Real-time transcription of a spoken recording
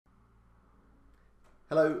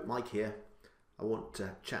Hello, Mike here. I want to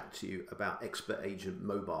chat to you about Expert Agent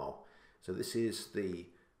Mobile. So this is the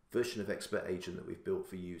version of Expert Agent that we've built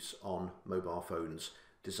for use on mobile phones,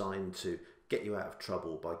 designed to get you out of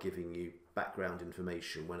trouble by giving you background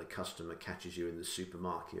information when a customer catches you in the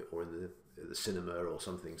supermarket or in the cinema or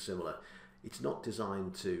something similar. It's not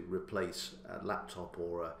designed to replace a laptop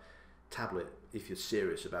or a tablet if you're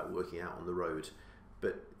serious about working out on the road,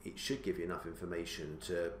 but it should give you enough information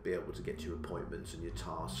to be able to get to your appointments and your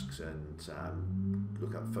tasks and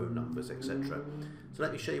look up phone numbers, etc. So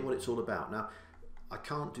let me show you what it's all about. Now, I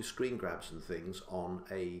can't do screen grabs and things on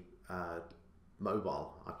a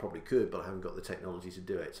mobile. I probably could, but I haven't got the technology to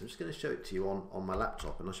do it. So I'm just going to show it to you on my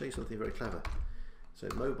laptop, and I'll show you something very clever. So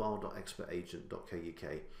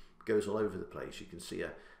mobile.expertagent.co.uk goes all over the place. You can see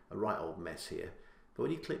a right old mess here. But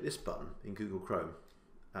when you click this button in Google Chrome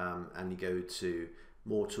and you go to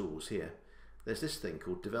more tools here, there's this thing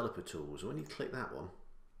called developer tools. And when you click that one,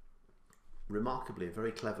 remarkably and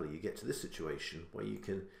very cleverly, you get to this situation where you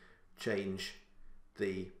can change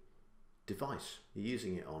the device you're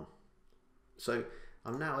using it on. So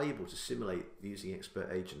I'm now able to simulate using Expert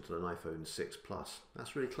Agent on an iPhone 6 Plus.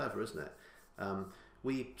 That's really clever, isn't it?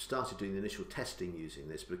 We started doing the initial testing using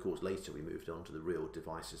this, but of course later we moved on to the real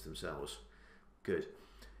devices themselves. Good.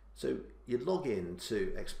 So you log in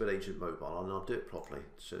to Expert Agent Mobile, and I'll do it properly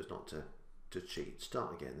so as not to cheat.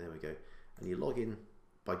 Start again, there we go. And you log in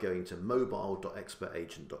by going to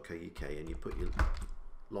mobile.expertagent.co.uk and you put your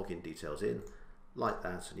login details in like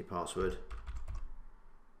that and your password,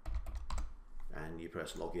 and you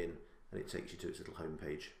press login and it takes you to its little home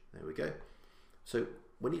page. There we go. So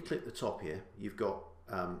when you click the top here, you've got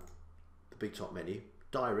the big top menu,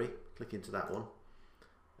 diary, click into that one,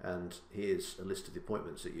 and here's a list of the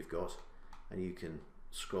appointments that you've got, and you can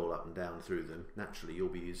scroll up and down through them. Naturally you'll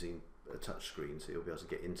be using a touch screen, so you'll be able to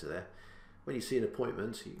get into there. When you see an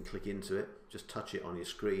appointment, you can click into it, just touch it on your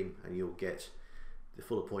screen and you'll get the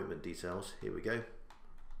full appointment details. Here we go,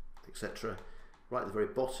 etc. Right at the very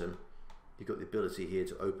bottom, you've got the ability here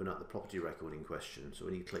to open up the property record in question. So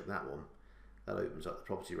when you click that one, that opens up the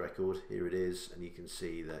property record. Here it is, and you can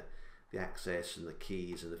see the access and the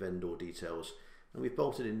keys and the vendor details. And we've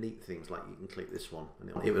bolted in neat things like you can click this one and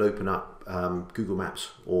it would open up Google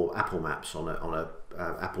Maps or Apple Maps on a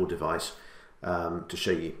Apple device to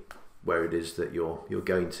show you where it is that you're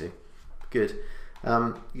going to. Good.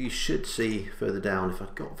 You should see further down, if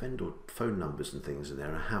I've got vendor phone numbers and things in there,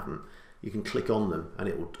 and I haven't, you can click on them and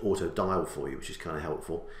it will auto dial for you, which is kind of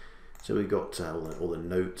helpful. So we've got all the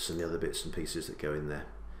notes and the other bits and pieces that go in there.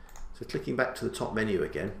 So clicking back to the top menu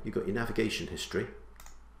again, you've got your navigation history.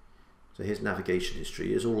 So here's navigation history.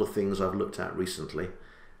 Here's all the things I've looked at recently.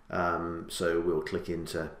 So we'll click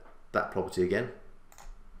into that property again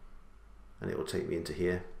and it will take me into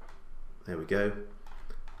here. There we go.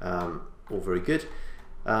 All very good.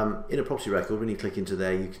 In a property record, when you click into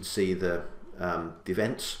there, you can see the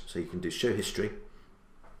events. So you can do show history,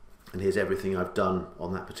 and here's everything I've done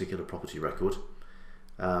on that particular property record.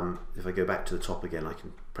 If I go back to the top again, I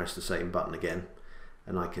can press the same button again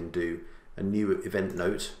and I can do a new event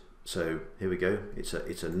note. So here we go, it's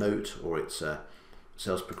a note, or it's a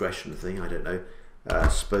sales progression thing, I don't know.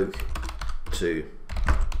 Spoke to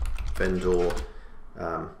vendor,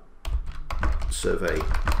 survey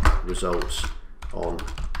results on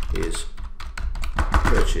his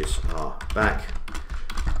purchase are back,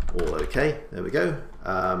 all okay, there we go.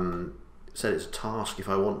 Set it's a task if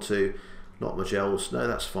I want to, not much else, no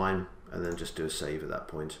that's fine, and then just do a save at that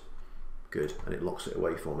point. Good, and it locks it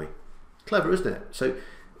away for me. Clever, isn't it? So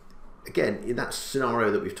again, in that scenario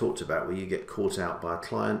that we've talked about where you get caught out by a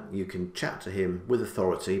client, you can chat to him with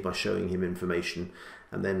authority by showing him information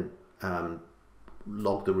and then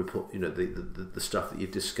log the report, the stuff that you've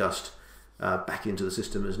discussed back into the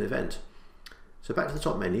system as an event. So back to the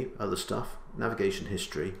top menu, other stuff, navigation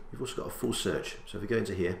history. You've also got a full search. So if we go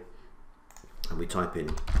into here and we type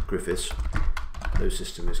in Griffiths, no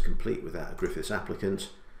system is complete without a Griffiths applicant.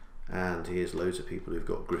 And here's loads of people who've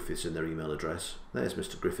got Griffiths in their email address. There's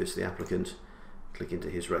Mr. Griffiths, the applicant. Click into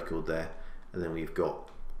his record there, and then we've got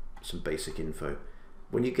some basic info.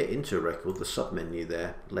 When you get into a record, the sub-menu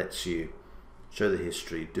there lets you show the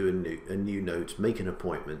history, do a new note, make an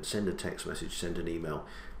appointment, send a text message, send an email.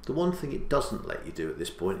 The one thing it doesn't let you do at this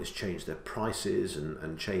point is change their prices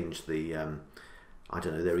and change the, I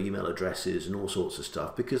don't know, their email addresses and all sorts of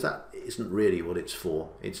stuff, because that isn't really what it's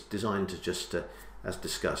for. It's designed to just as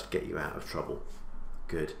discussed, get you out of trouble.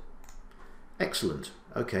 Good. Excellent.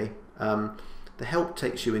 Okay. The help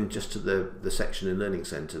takes you in just to the section in Learning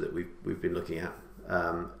Center that we've been looking at.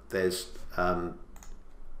 There's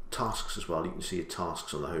tasks as well. You can see your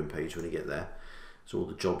tasks on the home page when you get there. So all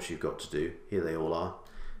the jobs you've got to do, here they all are,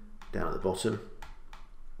 down at the bottom.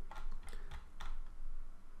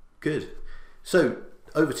 Good. So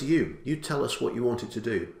over to you. You tell us what you want it to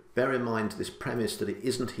do. Bear in mind this premise that it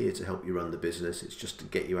isn't here to help you run the business, it's just to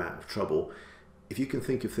get you out of trouble. If you can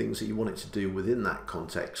think of things that you want it to do within that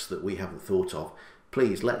context that we haven't thought of,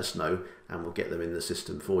 please let us know and we'll get them in the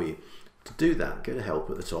system for you. To do that, go to help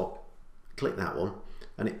at the top, click that one,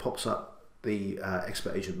 and it pops up the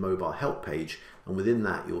Expert Agent mobile help page, and within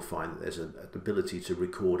that you'll find that there's an ability to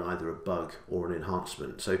record either a bug or an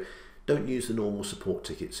enhancement. So don't use the normal support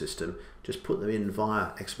ticket system, just put them in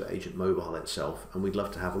via Expert Agent mobile itself, and we'd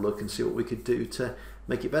love to have a look and see what we could do to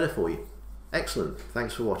make it better for you. Excellent,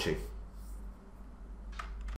 thanks for watching.